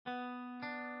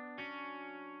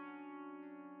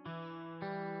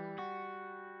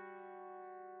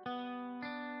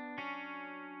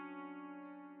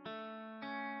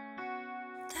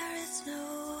is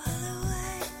no other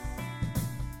way.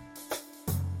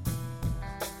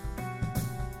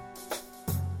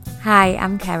 Hi,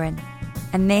 I'm Karen,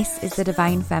 and this is The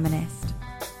Divine Feminist,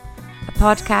 a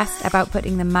podcast about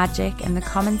putting the magic and the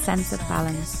common sense of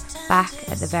balance back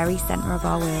at the very centre of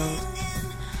our world,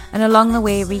 and along the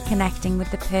way reconnecting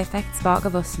with the perfect spark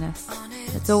of usness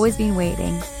that's always been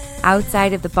waiting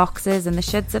outside of the boxes and the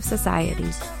shoulds of society,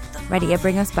 ready to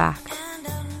bring us back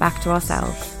to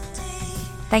ourselves.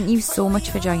 Thank you so much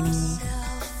for joining me.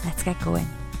 Let's get going.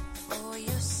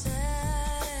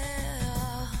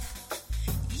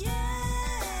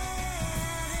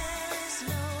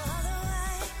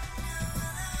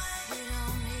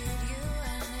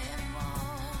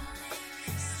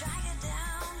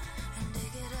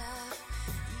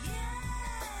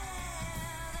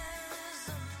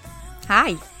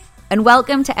 Hi, and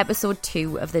welcome to episode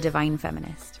 2 of The Divine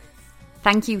Feminist.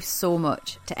 Thank you so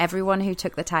much to everyone who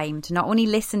took the time to not only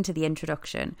listen to the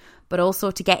introduction, but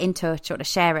also to get in touch or to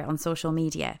share it on social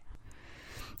media.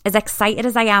 As excited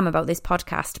as I am about this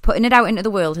podcast, putting it out into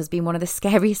the world has been one of the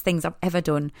scariest things I've ever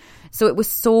done. So it was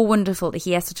so wonderful to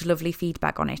hear such lovely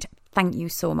feedback on it. Thank you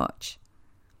so much.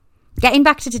 Getting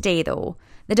back to today though,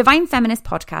 the Divine Feminist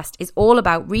podcast is all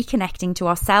about reconnecting to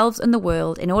ourselves and the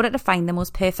world in order to find the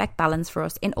most perfect balance for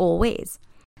us in all ways.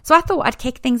 So I thought I'd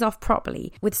kick things off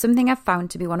properly with something I've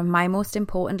found to be one of my most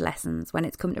important lessons when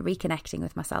it's come to reconnecting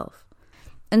with myself.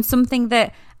 And something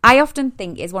that I often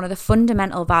think is one of the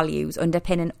fundamental values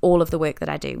underpinning all of the work that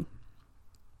I do.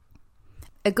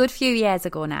 A good few years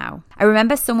ago now, I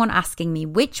remember someone asking me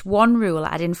which one rule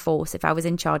I'd enforce if I was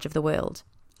in charge of the world.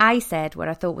 I said what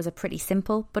I thought was a pretty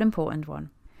simple but important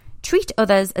one. Treat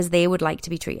others as they would like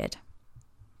to be treated.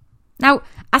 Now,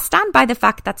 I stand by the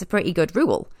fact that's a pretty good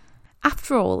rule.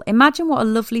 After all, imagine what a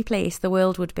lovely place the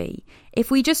world would be if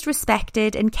we just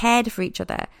respected and cared for each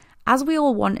other as we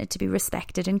all wanted to be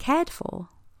respected and cared for.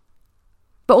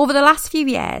 But over the last few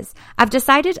years, I've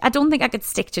decided I don't think I could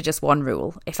stick to just one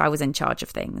rule if I was in charge of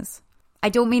things. I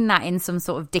don't mean that in some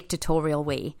sort of dictatorial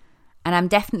way. And I'm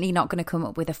definitely not going to come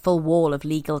up with a full wall of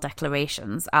legal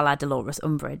declarations a la Dolores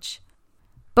Umbridge.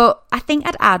 But I think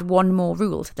I'd add one more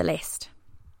rule to the list.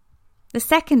 The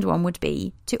second one would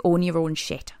be to own your own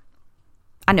shit.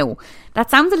 I know, that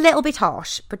sounds a little bit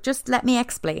harsh, but just let me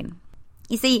explain.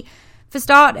 You see, for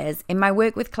starters, in my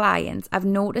work with clients, I've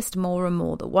noticed more and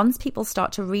more that once people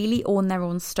start to really own their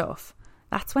own stuff,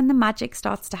 that's when the magic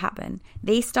starts to happen.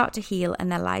 They start to heal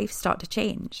and their lives start to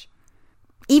change.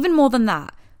 Even more than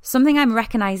that, something I'm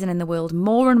recognising in the world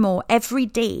more and more every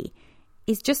day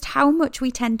is just how much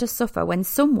we tend to suffer when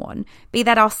someone, be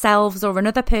that ourselves or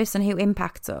another person who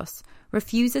impacts us,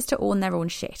 refuses to own their own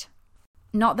shit.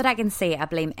 Not that I can say I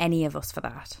blame any of us for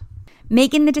that.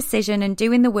 Making the decision and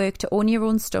doing the work to own your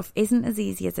own stuff isn't as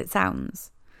easy as it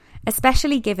sounds,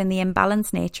 especially given the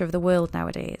imbalanced nature of the world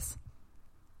nowadays.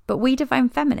 But we Divine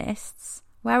Feminists,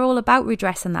 we're all about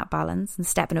redressing that balance and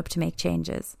stepping up to make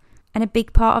changes. And a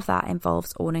big part of that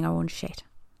involves owning our own shit.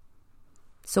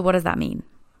 So what does that mean?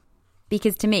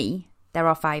 Because to me, there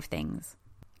are 5 things.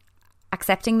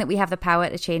 Accepting that we have the power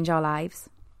to change our lives.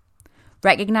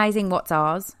 Recognising what's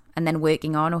ours and then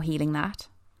working on or healing that.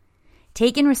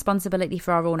 Taking responsibility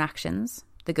for our own actions,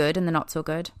 the good and the not so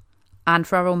good, and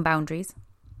for our own boundaries.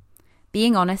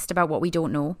 Being honest about what we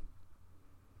don't know.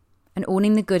 And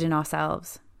owning the good in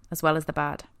ourselves, as well as the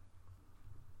bad.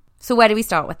 So where do we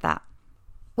start with that?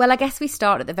 Well, I guess we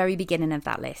start at the very beginning of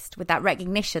that list, with that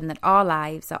recognition that our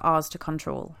lives are ours to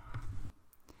control.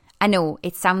 I know,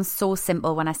 it sounds so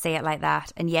simple when I say it like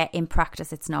that, and yet in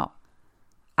practice it's not.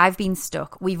 I've been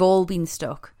stuck, we've all been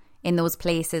stuck, in those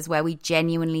places where we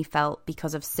genuinely felt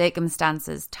because of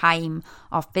circumstances, time,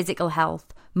 our physical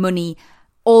health, money,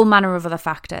 all manner of other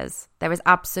factors, there is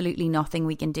absolutely nothing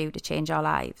we can do to change our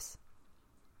lives.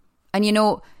 And you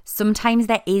know, sometimes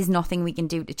there is nothing we can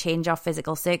do to change our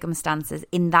physical circumstances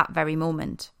in that very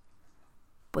moment.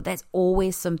 But there's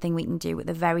always something we can do at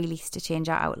the very least to change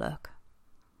our outlook.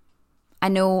 I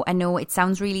know, it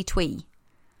sounds really twee.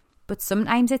 But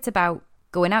sometimes it's about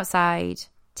going outside,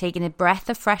 taking a breath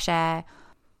of fresh air,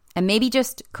 and maybe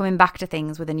just coming back to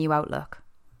things with a new outlook.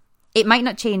 It might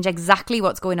not change exactly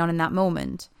what's going on in that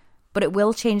moment, but it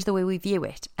will change the way we view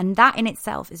it. And that in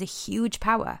itself is a huge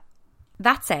power.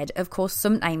 That said, of course,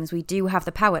 sometimes we do have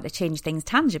the power to change things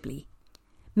tangibly.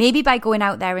 Maybe by going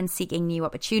out there and seeking new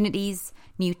opportunities,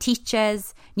 new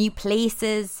teachers, new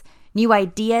places, new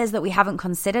ideas that we haven't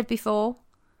considered before.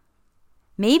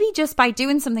 Maybe just by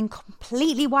doing something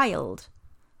completely wild.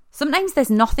 Sometimes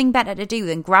there's nothing better to do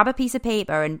than grab a piece of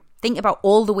paper and think about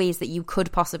all the ways that you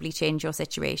could possibly change your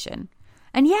situation.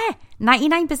 And yeah,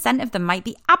 99% of them might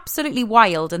be absolutely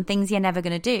wild and things you're never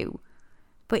going to do.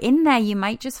 But in there, you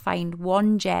might just find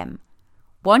one gem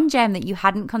that you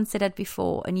hadn't considered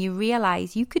before and you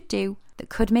realise you could do that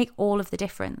could make all of the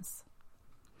difference.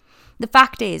 The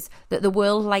fact is that the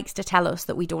world likes to tell us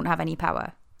that we don't have any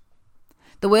power.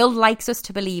 The world likes us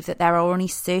to believe that there are only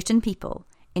certain people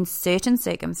in certain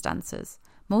circumstances,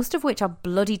 most of which are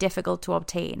bloody difficult to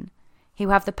obtain, who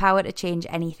have the power to change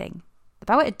anything, the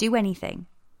power to do anything.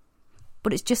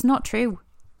 But it's just not true.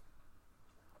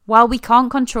 While we can't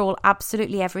control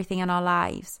absolutely everything in our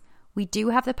lives, we do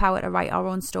have the power to write our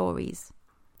own stories.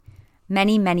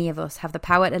 Many of us have the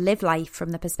power to live life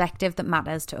from the perspective that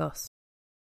matters to us.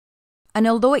 And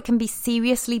although it can be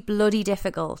seriously bloody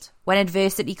difficult when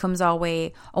adversity comes our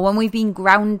way or when we've been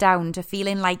ground down to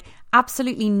feeling like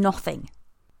absolutely nothing,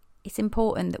 it's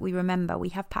important that we remember we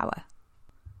have power.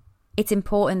 It's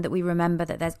important that we remember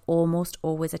that there's almost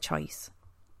always a choice.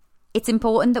 It's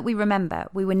important that we remember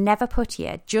we were never put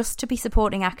here just to be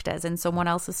supporting actors in someone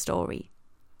else's story.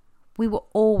 We were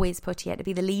always put here to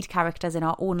be the lead characters in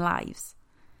our own lives.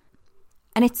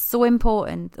 And it's so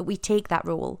important that we take that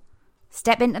role,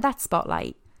 step into that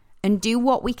spotlight, and do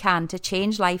what we can to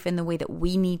change life in the way that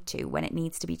we need to when it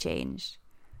needs to be changed.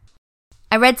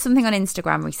 I read something on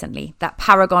Instagram recently, that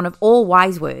paragon of all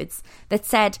wise words, that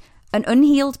said an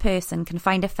unhealed person can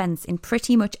find offence in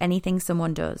pretty much anything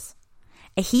someone does.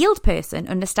 A healed person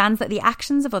understands that the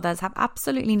actions of others have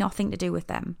absolutely nothing to do with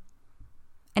them.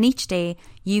 And each day,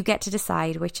 you get to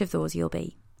decide which of those you'll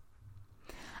be.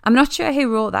 I'm not sure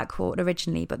who wrote that quote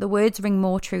originally, but the words ring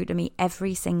more true to me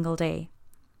every single day.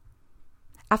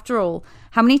 After all,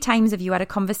 how many times have you had a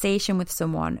conversation with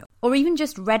someone, or even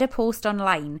just read a post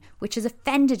online which has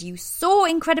offended you so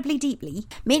incredibly deeply,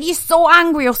 made you so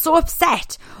angry or so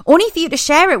upset, only for you to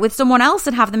share it with someone else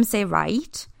and have them say,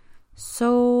 right,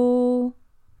 so...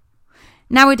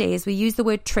 Nowadays, we use the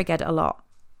word triggered a lot.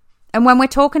 And when we're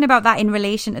talking about that in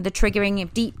relation to the triggering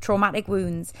of deep traumatic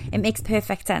wounds, it makes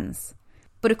perfect sense.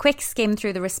 But a quick skim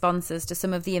through the responses to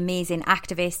some of the amazing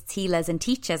activists, healers and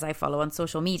teachers I follow on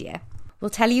social media will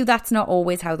tell you that's not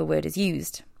always how the word is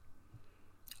used.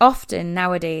 Often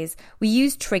nowadays, we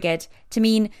use triggered to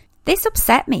mean this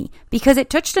upset me because it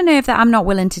touched a nerve that I'm not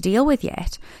willing to deal with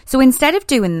yet. So instead of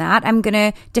doing that, I'm going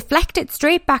to deflect it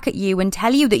straight back at you and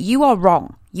tell you that you are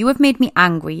wrong. You have made me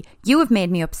angry, you have made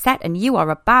me upset, and you are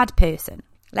a bad person.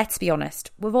 Let's be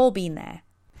honest, we've all been there.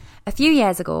 A few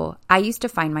years ago, I used to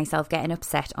find myself getting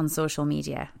upset on social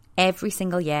media every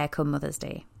single year come Mother's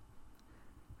Day.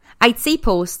 I'd see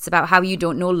posts about how you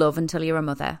don't know love until you're a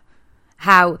mother,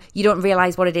 how you don't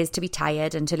realise what it is to be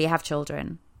tired until you have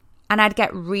children. And I'd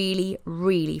get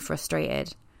really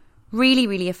frustrated,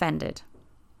 really offended.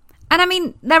 And I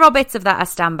mean, there are bits of that I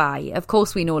stand by. Of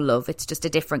course we know love, it's just a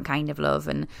different kind of love.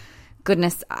 And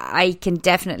goodness, I can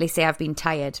definitely say I've been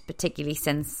tired, particularly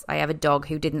since I have a dog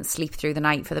who didn't sleep through the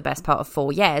night for the best part of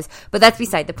 4 years. But that's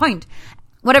beside the point.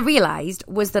 What I realised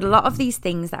was that a lot of these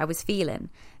things that I was feeling,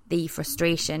 the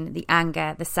frustration, the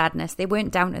anger, the sadness, they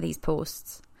weren't down to these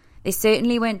posts. They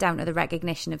certainly weren't down to the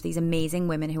recognition of these amazing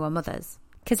women who are mothers.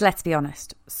 Because let's be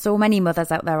honest, so many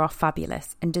mothers out there are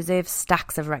fabulous and deserve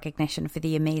stacks of recognition for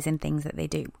the amazing things that they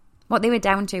do. What they were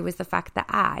down to was the fact that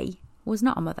I was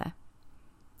not a mother.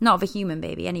 Not of a human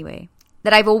baby anyway.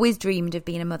 That I've always dreamed of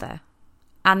being a mother.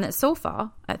 And that so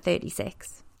far, at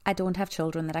 36, I don't have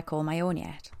children that I call my own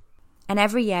yet. And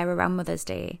every year around Mother's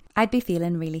Day, I'd be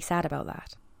feeling really sad about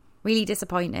that. Really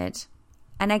disappointed.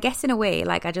 And I guess in a way,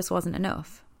 like I just wasn't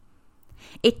enough.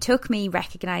 It took me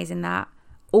recognising that,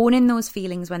 owning those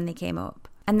feelings when they came up,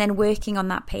 and then working on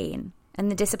that pain and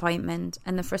the disappointment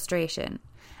and the frustration,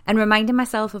 and reminding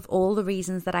myself of all the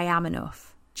reasons that I am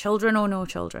enough, children or no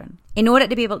children, in order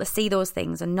to be able to see those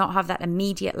things and not have that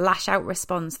immediate lash out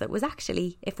response that was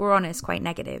actually, if we're honest, quite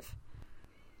negative.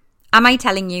 Am I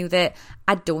telling you that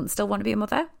I don't still want to be a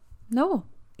mother? No,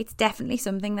 it's definitely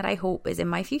something that I hope is in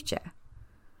my future.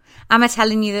 Am I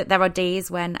telling you that there are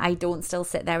days when I don't still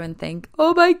sit there and think,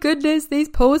 oh my goodness, these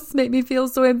posts make me feel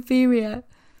so inferior?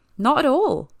 Not at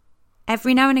all.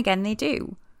 Every now and again they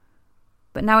do.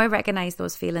 But now I recognise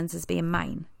those feelings as being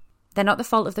mine. They're not the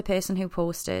fault of the person who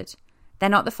posted. They're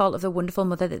not the fault of the wonderful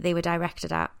mother that they were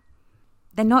directed at.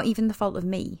 They're not even the fault of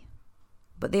me.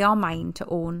 But they are mine to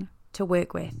own, to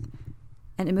work with,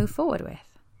 and to move forward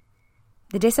with.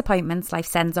 The disappointments life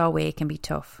sends our way can be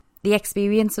tough. The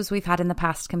experiences we've had in the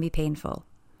past can be painful.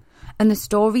 And the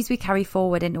stories we carry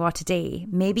forward into our today,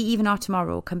 maybe even our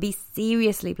tomorrow, can be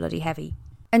seriously bloody heavy.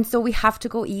 And so we have to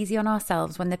go easy on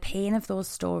ourselves when the pain of those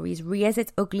stories rears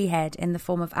its ugly head in the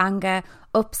form of anger,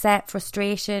 upset,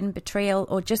 frustration, betrayal,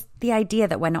 or just the idea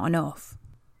that we're not enough.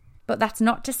 But that's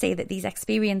not to say that these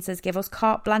experiences give us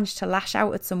carte blanche to lash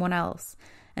out at someone else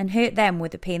and hurt them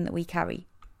with the pain that we carry.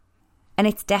 And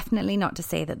it's definitely not to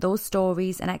say that those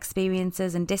stories and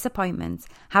experiences and disappointments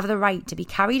have the right to be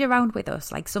carried around with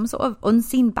us like some sort of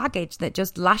unseen baggage that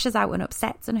just lashes out and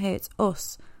upsets and hurts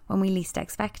us when we least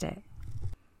expect it.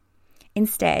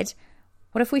 Instead,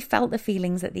 what if we felt the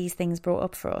feelings that these things brought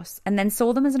up for us and then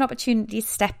saw them as an opportunity to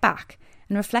step back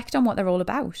and reflect on what they're all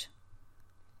about?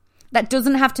 That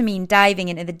doesn't have to mean diving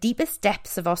into the deepest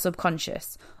depths of our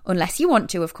subconscious, unless you want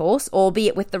to, of course,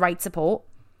 albeit with the right support.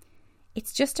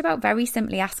 It's just about very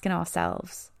simply asking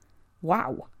ourselves,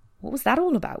 wow, what was that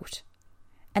all about?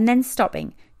 And then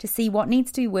stopping to see what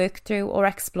needs to be worked through or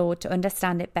explored to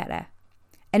understand it better.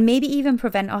 And maybe even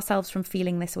prevent ourselves from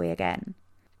feeling this way again.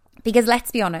 Because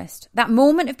let's be honest, that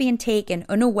moment of being taken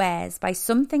unawares by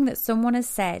something that someone has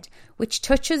said which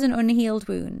touches an unhealed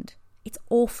wound, it's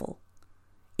awful.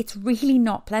 It's really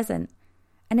not pleasant.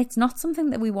 And it's not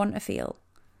something that we want to feel.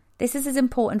 This is as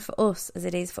important for us as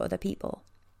it is for other people.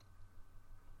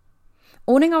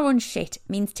 Owning our own shit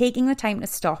means taking the time to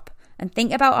stop and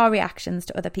think about our reactions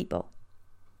to other people.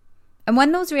 And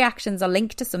when those reactions are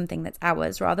linked to something that's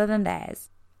ours rather than theirs,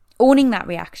 owning that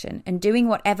reaction and doing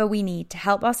whatever we need to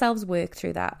help ourselves work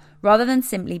through that rather than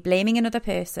simply blaming another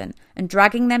person and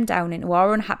dragging them down into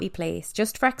our unhappy place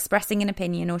just for expressing an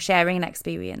opinion or sharing an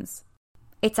experience.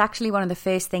 It's actually one of the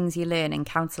first things you learn in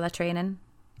counsellor training.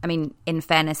 I mean, in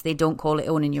fairness, they don't call it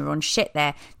owning your own shit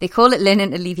there. They call it learning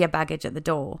to leave your baggage at the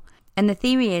door. And the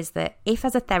theory is that if,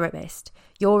 as a therapist,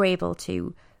 you're able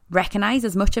to recognise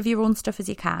as much of your own stuff as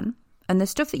you can, and the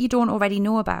stuff that you don't already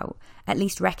know about, at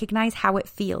least recognise how it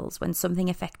feels when something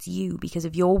affects you because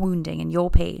of your wounding and your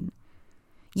pain.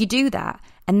 You do that,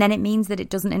 and then it means that it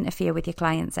doesn't interfere with your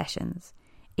client sessions.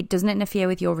 It doesn't interfere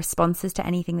with your responses to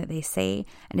anything that they say,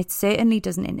 and it certainly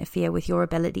doesn't interfere with your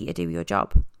ability to do your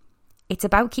job. It's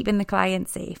about keeping the client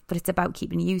safe, but it's about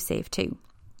keeping you safe too.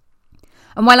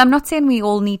 And while I'm not saying we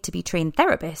all need to be trained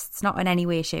therapists, not in any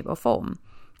way, shape or form,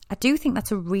 I do think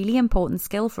that's a really important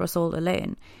skill for us all to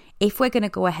learn if we're going to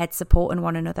go ahead supporting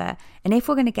one another and if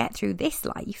we're going to get through this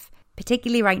life,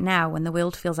 particularly right now when the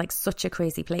world feels like such a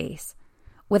crazy place,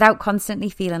 without constantly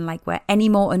feeling like we're any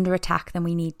more under attack than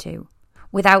we need to,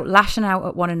 without lashing out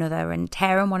at one another and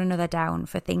tearing one another down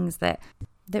for things that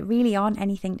really aren't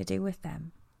anything to do with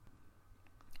them.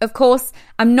 Of course,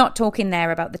 I'm not talking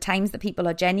there about the times that people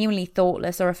are genuinely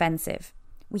thoughtless or offensive.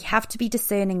 We have to be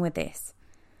discerning with this.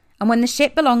 And when the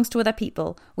shit belongs to other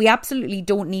people, we absolutely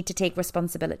don't need to take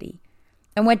responsibility.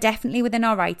 And we're definitely within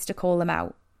our rights to call them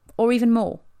out, or even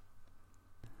more.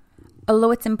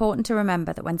 Although it's important to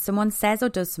remember that when someone says or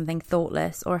does something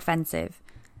thoughtless or offensive,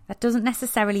 that doesn't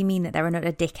necessarily mean that they're an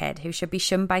utter dickhead who should be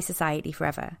shunned by society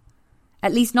forever.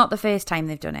 At least not the first time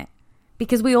they've done it.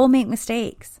 Because we all make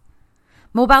mistakes.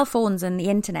 Mobile phones and the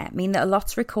internet mean that a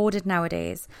lot's recorded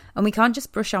nowadays, and we can't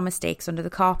just brush our mistakes under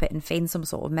the carpet and feign some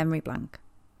sort of memory blank.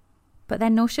 But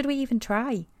then nor should we even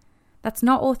try. That's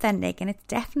not authentic, and it's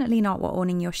definitely not what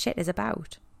owning your shit is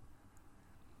about.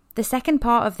 The second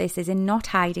part of this is in not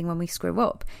hiding when we screw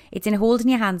up. It's in holding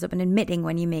your hands up and admitting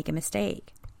when you make a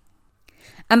mistake.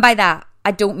 And by that,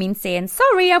 I don't mean saying,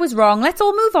 sorry, I was wrong, let's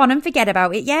all move on and forget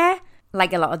about it, yeah?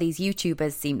 Like a lot of these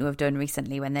YouTubers seem to have done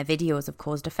recently when their videos have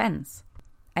caused offence.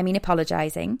 I mean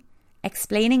apologising,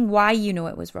 explaining why you know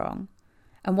it was wrong,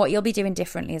 and what you'll be doing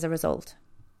differently as a result.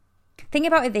 Think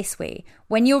about it this way.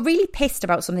 When you're really pissed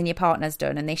about something your partner's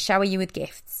done and they shower you with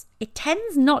gifts, it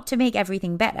tends not to make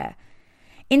everything better.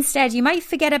 Instead, you might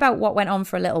forget about what went on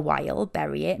for a little while,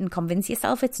 bury it, and convince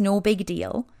yourself it's no big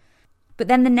deal. But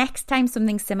then the next time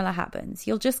something similar happens,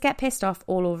 you'll just get pissed off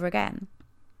all over again.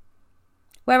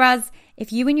 Whereas,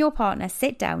 if you and your partner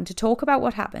sit down to talk about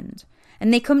what happened,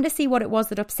 and they come to see what it was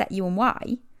that upset you and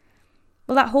why,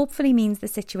 well, that hopefully means the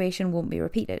situation won't be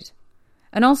repeated.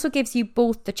 And also gives you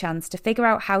both the chance to figure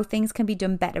out how things can be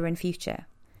done better in future.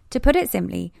 To put it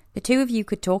simply, the two of you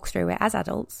could talk through it as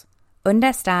adults,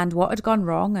 understand what had gone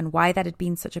wrong and why that had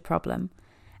been such a problem,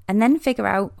 and then figure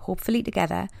out, hopefully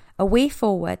together, a way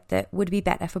forward that would be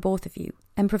better for both of you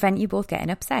and prevent you both getting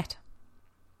upset.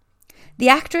 The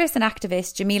actress and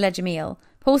activist Jameela Jamil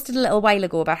posted a little while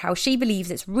ago about how she believes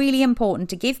it's really important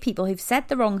to give people who've said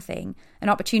the wrong thing an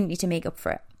opportunity to make up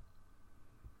for it.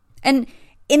 And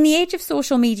in the age of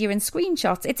social media and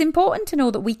screenshots, it's important to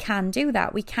know that we can do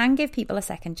that. We can give people a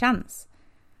second chance.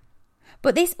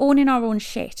 But this owning our own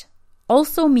shit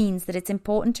also means that it's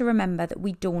important to remember that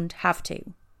we don't have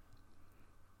to.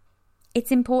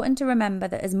 It's important to remember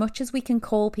that as much as we can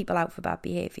call people out for bad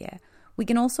behaviour, we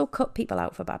can also cut people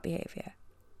out for bad behaviour.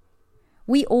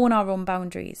 We own our own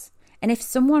boundaries, And if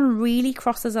someone really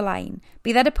crosses a line,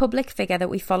 be that a public figure that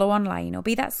we follow online or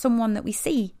be that someone that we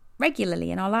see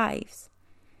regularly in our lives,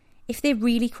 if they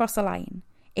really cross a line,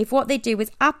 if what they do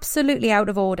is absolutely out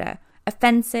of order,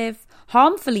 offensive,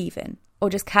 harmful even, or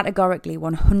just categorically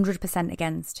 100%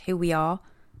 against who we are,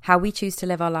 how we choose to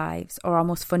live our lives, or our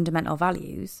most fundamental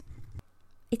values,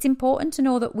 it's important to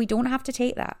know that we don't have to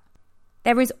take that.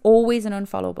 There is always an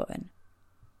unfollow button.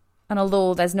 And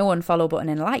although there's no unfollow button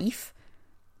in life,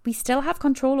 we still have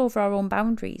control over our own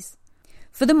boundaries.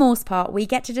 For the most part, we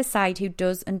get to decide who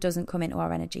does and doesn't come into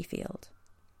our energy field.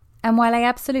 And while I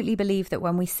absolutely believe that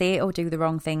when we say or do the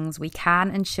wrong things, we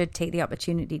can and should take the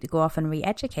opportunity to go off and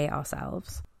re-educate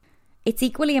ourselves, it's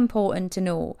equally important to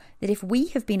know that if we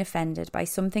have been offended by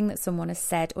something that someone has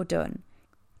said or done,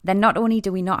 then not only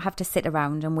do we not have to sit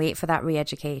around and wait for that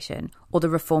re-education or the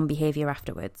reform behaviour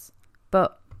afterwards,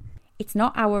 but it's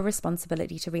not our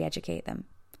responsibility to re-educate them.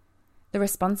 The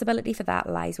responsibility for that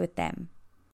lies with them,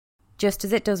 just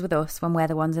as it does with us when we're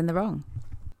the ones in the wrong.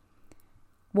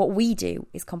 What we do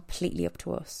is completely up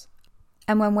to us.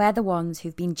 And when we're the ones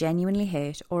who've been genuinely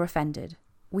hurt or offended,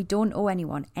 we don't owe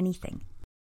anyone anything.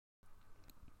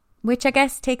 Which I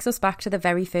guess takes us back to the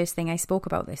very first thing I spoke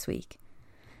about this week.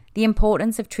 The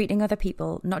importance of treating other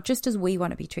people not just as we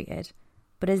want to be treated,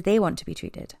 but as they want to be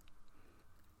treated.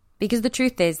 Because the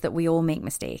truth is that we all make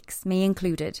mistakes, me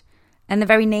included, and the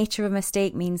very nature of a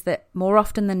mistake means that more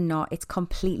often than not, it's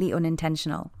completely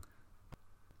unintentional.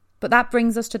 But that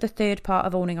brings us to the third part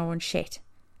of owning our own shit,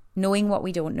 knowing what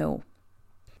we don't know.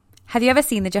 Have you ever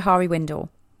seen the Johari window?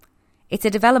 It's a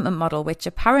development model which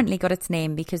apparently got its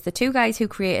name because the two guys who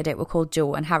created it were called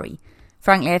Joe and Harry.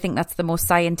 Frankly, I think that's the most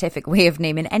scientific way of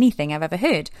naming anything I've ever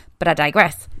heard, but I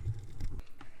digress.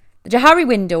 The Johari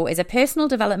window is a personal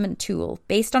development tool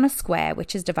based on a square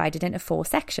which is divided into 4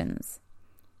 sections.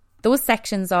 Those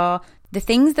sections are the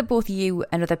things that both you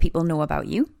and other people know about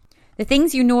you, the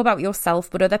things you know about yourself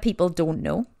but other people don't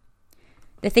know,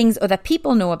 the things other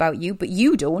people know about you but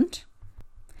you don't,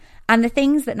 and the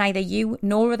things that neither you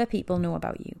nor other people know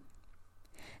about you.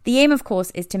 The aim, of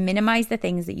course, is to minimise the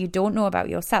things that you don't know about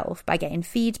yourself by getting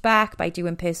feedback, by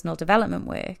doing personal development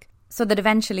work, so that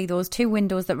eventually those 2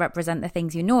 windows that represent the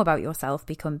things you know about yourself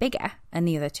become bigger and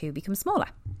the other 2 become smaller.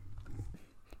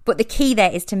 But the key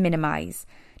there is to minimise,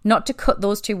 not to cut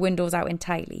those 2 windows out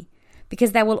entirely,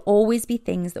 because there will always be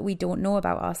things that we don't know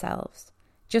about ourselves,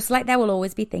 just like there will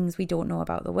always be things we don't know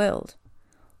about the world.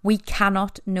 We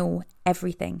cannot know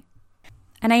everything.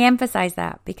 And I emphasise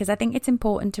that because I think it's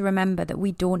important to remember that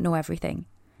we don't know everything,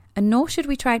 and nor should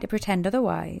we try to pretend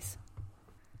otherwise.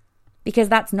 Because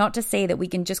that's not to say that we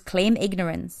can just claim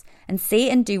ignorance and say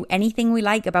and do anything we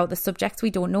like about the subjects we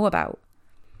don't know about.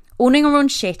 Owning our own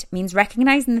shit means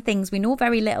recognising the things we know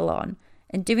very little on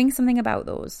and doing something about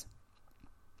those.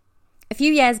 A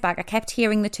few years back, I kept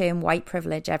hearing the term white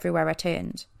privilege everywhere I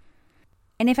turned.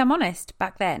 And if I'm honest,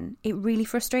 back then, it really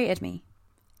frustrated me.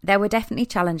 There were definitely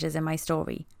challenges in my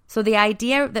story, so the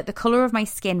idea that the colour of my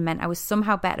skin meant I was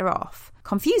somehow better off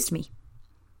confused me.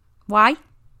 Why?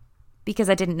 Because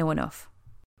I didn't know enough.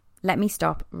 Let me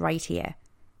stop right here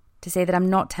to say that I'm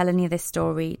not telling you this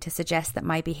story to suggest that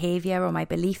my behaviour or my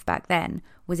belief back then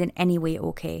was in any way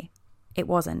okay. It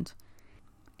wasn't.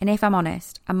 And if I'm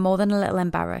honest, I'm more than a little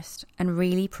embarrassed and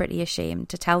really pretty ashamed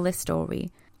to tell this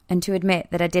story and to admit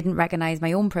that I didn't recognise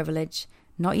my own privilege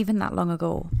not even that long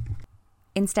ago.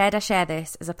 Instead, I share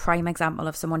this as a prime example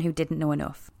of someone who didn't know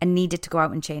enough and needed to go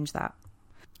out and change that.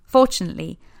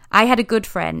 Fortunately, I had a good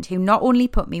friend who not only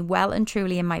put me well and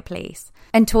truly in my place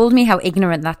and told me how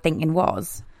ignorant that thinking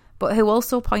was, but who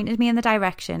also pointed me in the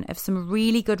direction of some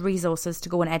really good resources to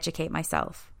go and educate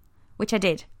myself, which I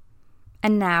did.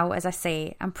 And now, as I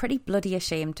say, I'm pretty bloody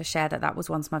ashamed to share that was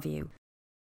once my view.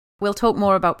 We'll talk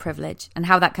more about privilege and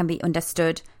how that can be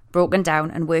understood, broken down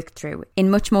and worked through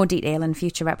in much more detail in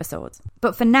future episodes.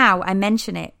 But for now, I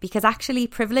mention it because actually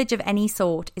privilege of any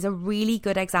sort is a really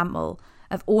good example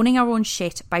of owning our own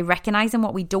shit by recognising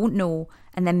what we don't know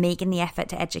and then making the effort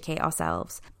to educate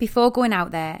ourselves before going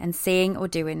out there and saying or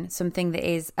doing something that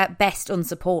is at best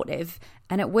unsupportive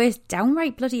and at worst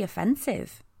downright bloody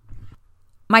offensive.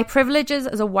 My privileges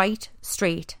as a white,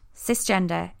 straight,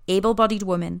 cisgender, able-bodied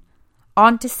woman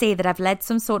aren't to say that I've led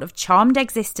some sort of charmed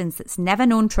existence that's never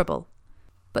known trouble,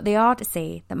 but they are to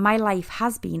say that my life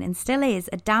has been and still is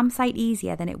a damn sight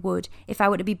easier than it would if I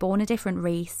were to be born a different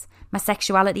race, my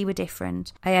sexuality were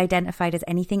different, I identified as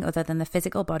anything other than the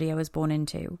physical body I was born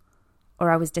into, or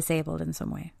I was disabled in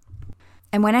some way.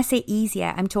 And when I say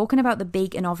easier, I'm talking about the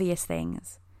big and obvious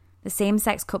things. The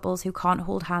same-sex couples who can't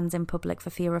hold hands in public for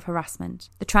fear of harassment,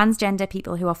 the transgender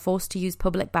people who are forced to use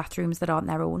public bathrooms that aren't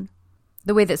their own,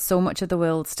 The way that so much of the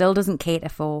world still doesn't cater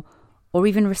for or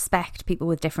even respect people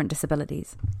with different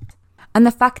disabilities. And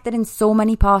the fact that in so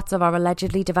many parts of our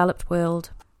allegedly developed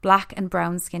world, black and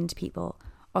brown-skinned people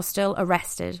are still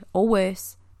arrested, or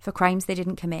worse, for crimes they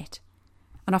didn't commit,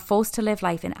 and are forced to live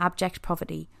life in abject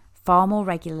poverty far more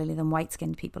regularly than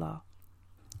white-skinned people are.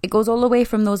 It goes all the way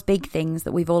from those big things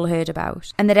that we've all heard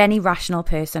about, and that any rational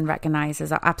person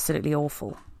recognises are absolutely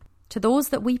awful, to those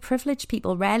that we privileged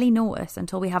people rarely notice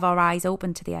until we have our eyes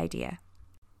open to the idea.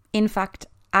 In fact,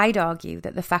 I'd argue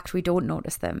that the fact we don't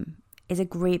notice them is a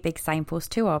great big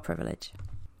signpost to our privilege.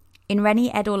 In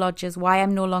Reni Eddo-Lodge's Why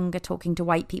I'm No Longer Talking to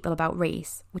White People About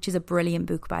Race, which is a brilliant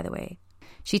book, by the way,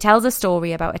 she tells a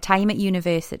story about a time at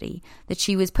university that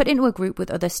she was put into a group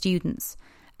with other students,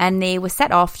 and they were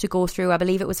set off to go through, I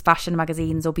believe it was fashion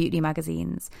magazines or beauty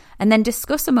magazines, and then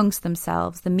discuss amongst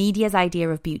themselves the media's idea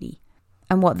of beauty,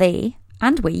 and what they,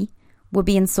 and we, were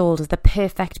being sold as the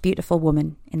perfect, beautiful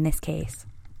woman in this case.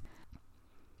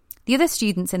 The other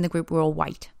students in the group were all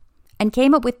white, and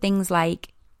came up with things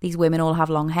like, these women all have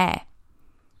long hair.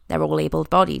 They're all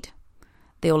able-bodied.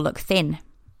 They all look thin.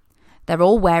 They're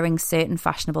all wearing certain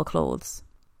fashionable clothes.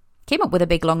 Came up with a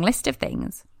big long list of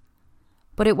things.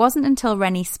 But it wasn't until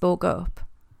Reni spoke up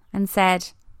and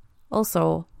said,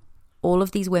 also, all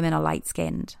of these women are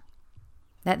light-skinned,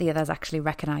 that the others actually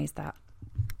recognised that.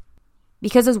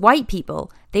 Because as white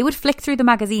people, they would flick through the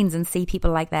magazines and see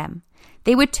people like them.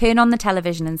 They would turn on the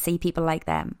television and see people like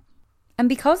them. And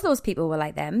because those people were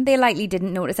like them, they likely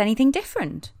didn't notice anything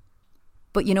different.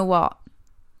 But you know what?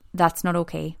 That's not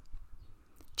okay.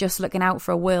 Just looking out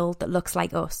for a world that looks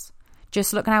like us,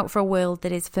 just looking out for a world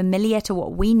that is familiar to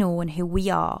what we know and who we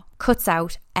are, cuts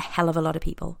out a hell of a lot of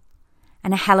people.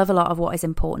 And a hell of a lot of what is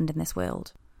important in this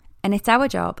world. And it's our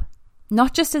job,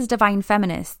 not just as divine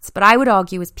feminists, but I would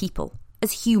argue as people,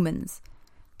 as humans,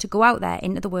 to go out there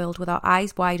into the world with our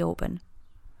eyes wide open.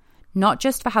 Not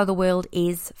just for how the world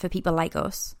is for people like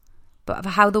us, but for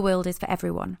how the world is for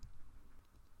everyone.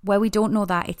 Where we don't know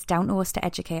that, it's down to us to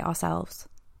educate ourselves.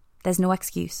 There's no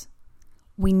excuse.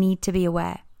 We need to be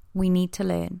aware. We need to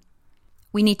learn.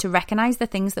 We need to recognise the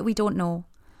things that we don't know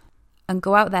and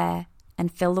go out there and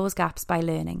fill those gaps by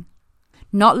learning.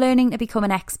 Not learning to become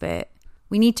an expert.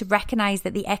 We need to recognise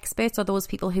that the experts are those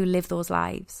people who live those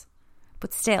lives.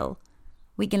 But still,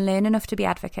 we can learn enough to be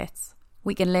advocates.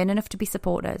 We can learn enough to be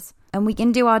supporters, and we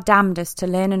can do our damnedest to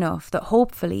learn enough that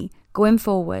hopefully, going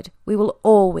forward, we will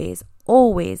always,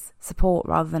 always support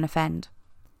rather than offend.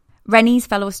 Reni's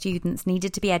fellow students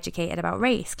needed to be educated about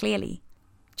race, clearly.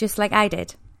 Just like I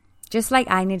did. Just like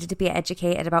I needed to be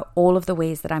educated about all of the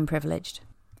ways that I'm privileged,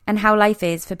 and how life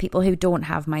is for people who don't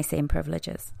have my same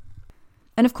privileges.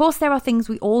 And of course there are things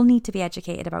we all need to be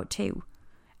educated about too,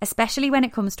 especially when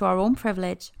it comes to our own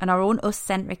privilege and our own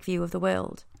us-centric view of the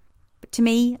world. But to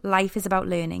me, life is about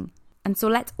learning. And so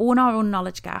let's own our own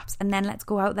knowledge gaps and then let's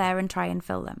go out there and try and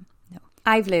fill them.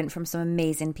 I've learned from some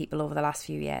amazing people over the last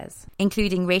few years,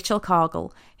 including Rachel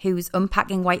Cargill, whose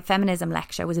Unpacking White Feminism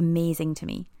lecture was amazing to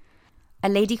me. A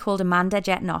lady called Amanda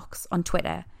Jet Knox on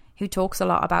Twitter, who talks a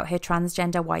lot about her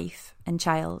transgender wife and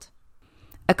child.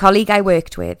 A colleague I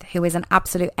worked with, who is an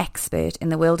absolute expert in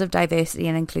the world of diversity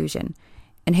and inclusion,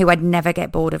 and who I'd never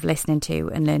get bored of listening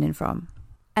to and learning from.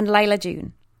 And Lila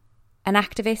June, an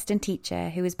activist and teacher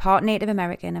who is part Native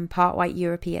American and part white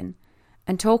European,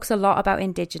 and talks a lot about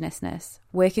Indigenousness,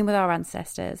 working with our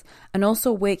ancestors, and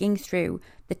also working through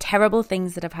the terrible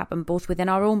things that have happened both within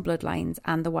our own bloodlines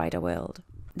and the wider world.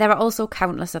 There are also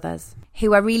countless others,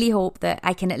 who I really hope that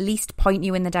I can at least point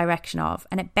you in the direction of,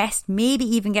 and at best maybe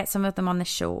even get some of them on the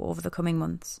show over the coming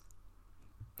months.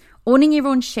 Owning your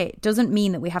own shit doesn't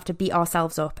mean that we have to beat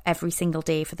ourselves up every single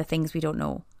day for the things we don't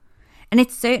know. And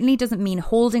it certainly doesn't mean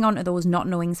holding on to those not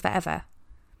knowings forever.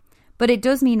 But it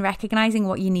does mean recognising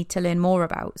what you need to learn more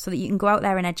about so that you can go out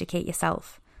there and educate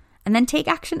yourself. And then take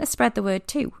action to spread the word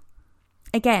too.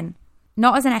 Again,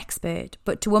 not as an expert,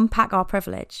 but to unpack our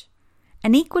privilege.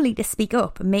 And equally to speak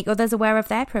up and make others aware of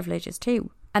their privileges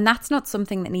too. And that's not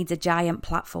something that needs a giant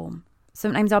platform.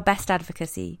 Sometimes our best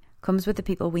advocacy comes with the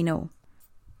people we know.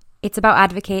 It's about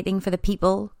advocating for the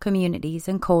people, communities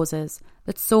and causes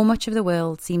that so much of the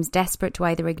world seems desperate to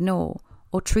either ignore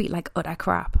or treat like utter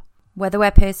crap, whether we're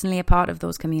personally a part of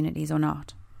those communities or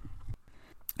not.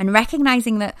 And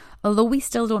recognising that although we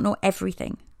still don't know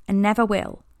everything, and never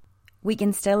will, we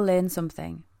can still learn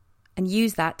something and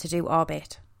use that to do our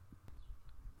bit.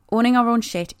 Owning our own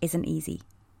shit isn't easy.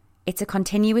 It's a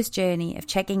continuous journey of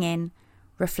checking in,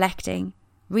 reflecting,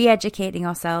 re-educating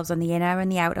ourselves on the inner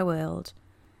and the outer world,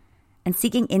 and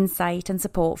seeking insight and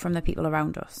support from the people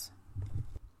around us.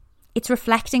 It's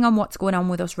reflecting on what's going on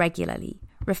with us regularly,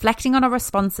 reflecting on our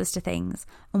responses to things,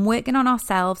 and working on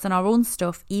ourselves and our own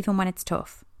stuff even when it's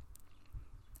tough.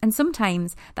 And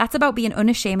sometimes that's about being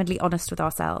unashamedly honest with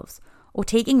ourselves, or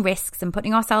taking risks and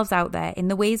putting ourselves out there in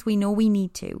the ways we know we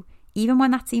need to, even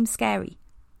when that seems scary.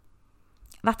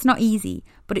 That's not easy,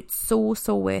 but it's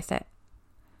so worth it.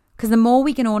 Because the more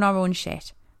we can own our own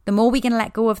shit, the more we can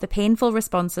let go of the painful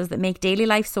responses that make daily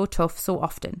life so tough so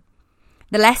often.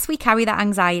 The less we carry that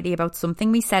anxiety about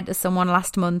something we said to someone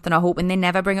last month and are hoping they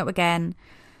never bring up again,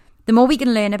 the more we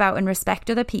can learn about and respect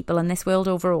other people in this world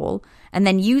overall, and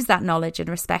then use that knowledge and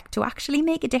respect to actually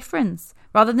make a difference,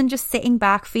 rather than just sitting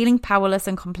back, feeling powerless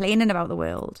and complaining about the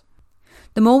world.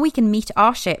 The more we can meet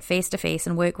our shit face to face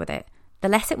and work with it, the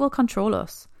less it will control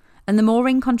us, and the more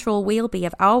in control we'll be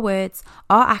of our words,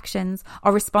 our actions,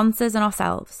 our responses and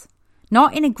ourselves.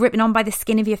 Not in a gripping on by the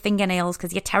skin of your fingernails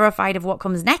because you're terrified of what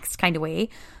comes next kind of way,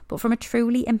 but from a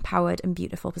truly empowered and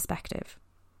beautiful perspective.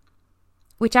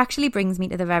 Which actually brings me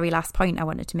to the very last point I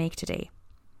wanted to make today.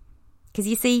 Because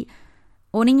you see,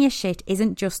 owning your shit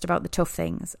isn't just about the tough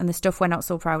things and the stuff we're not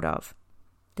so proud of.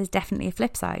 There's definitely a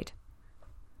flip side.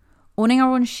 Owning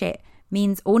our own shit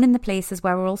means owning the places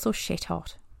where we're also shit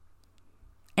hot.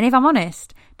 And if I'm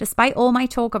honest, despite all my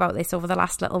talk about this over the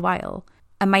last little while,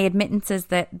 and my admittances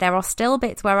that there are still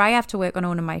bits where I have to work on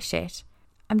owning my shit,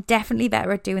 I'm definitely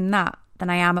better at doing that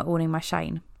than I am at owning my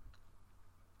shine.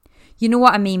 You know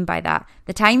what I mean by that?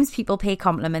 The times people pay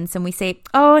compliments and we say,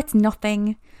 oh, it's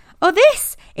nothing. Oh,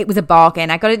 this, it was a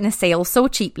bargain. I got it in a sale so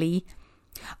cheaply.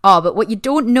 Oh, but what you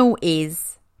don't know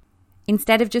is,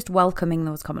 instead of just welcoming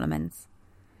those compliments,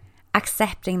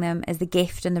 accepting them as the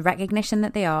gift and the recognition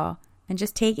that they are, and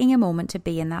just taking a moment to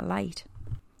be in that light.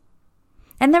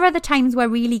 And there are the times we're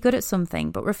really good at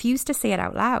something but refuse to say it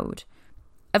out loud.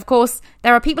 Of course,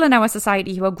 there are people in our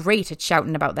society who are great at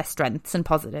shouting about their strengths and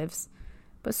positives,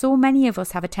 but so many of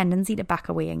us have a tendency to back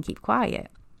away and keep quiet,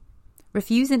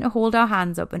 refusing to hold our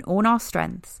hands up and own our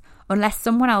strengths unless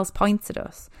someone else points at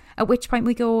us, at which point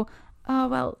we go, oh,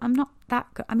 well, I'm not that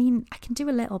good. I mean, I can do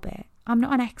a little bit. I'm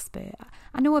not an expert.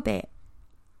 I know a bit.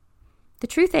 The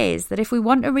truth is that if we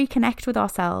want to reconnect with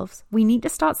ourselves, we need to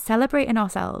start celebrating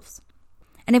ourselves.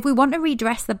 And if we want to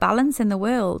redress the balance in the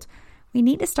world, we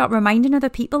need to start reminding other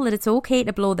people that it's okay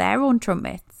to blow their own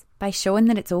trumpets by showing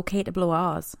that it's okay to blow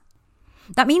ours.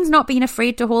 That means not being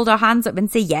afraid to hold our hands up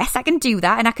and say, yes, I can do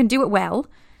that and I can do it well.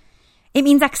 It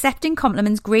means accepting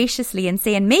compliments graciously and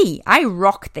saying, me, I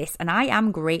rock this and I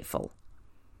am grateful.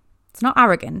 It's not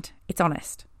arrogant, it's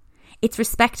honest. It's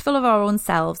respectful of our own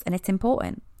selves and it's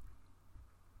important.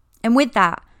 And with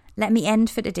that, let me end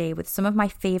for today with some of my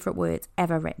favourite words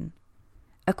ever written.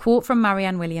 A quote from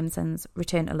Marianne Williamson's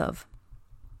Return to Love,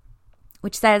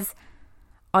 which says,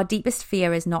 our deepest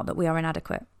fear is not that we are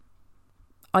inadequate.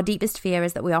 Our deepest fear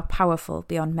is that we are powerful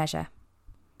beyond measure.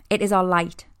 It is our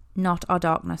light, not our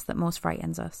darkness, that most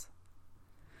frightens us.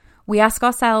 We ask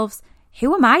ourselves,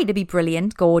 who am I to be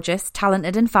brilliant, gorgeous,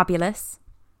 talented and fabulous?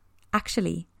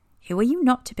 Actually, who are you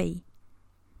not to be?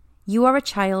 You are a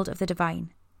child of the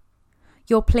divine.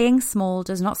 Your playing small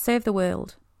does not serve the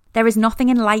world. There is nothing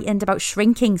enlightened about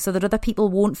shrinking so that other people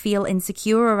won't feel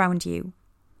insecure around you.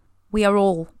 We are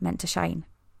all meant to shine,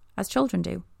 as children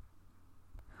do.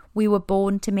 We were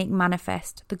born to make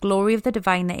manifest the glory of the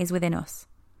divine that is within us.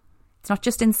 It's not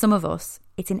just in some of us,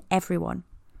 it's in everyone.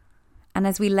 And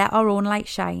as we let our own light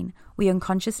shine, we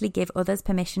unconsciously give others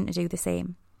permission to do the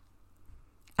same.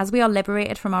 As we are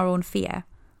liberated from our own fear,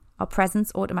 our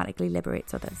presence automatically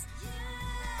liberates others.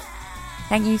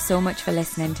 Thank you so much for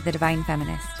listening to The Divine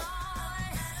Feminist.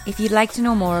 If you'd like to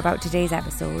know more about today's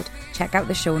episode, check out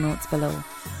the show notes below.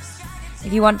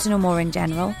 If you want to know more in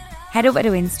general, head over to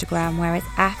Instagram where it's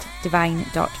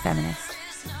 @divine.feminist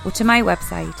or to my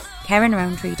website,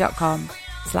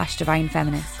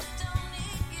 karenroundtree.com/divinefeminist.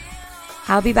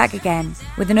 I'll be back again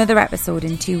with another episode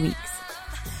in 2 weeks.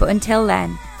 But until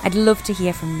then, I'd love to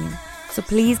hear from you. So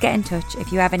please get in touch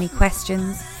if you have any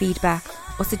questions, feedback,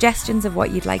 or suggestions of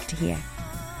what you'd like to hear.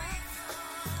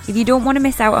 If you don't want to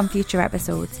miss out on future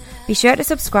episodes, be sure to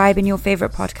subscribe in your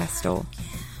favourite podcast store.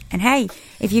 And hey,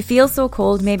 if you feel so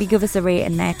cold, maybe give us a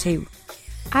rating there too.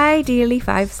 Ideally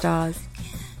 5 stars.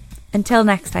 Until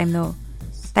next time though,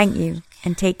 thank you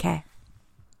and take care.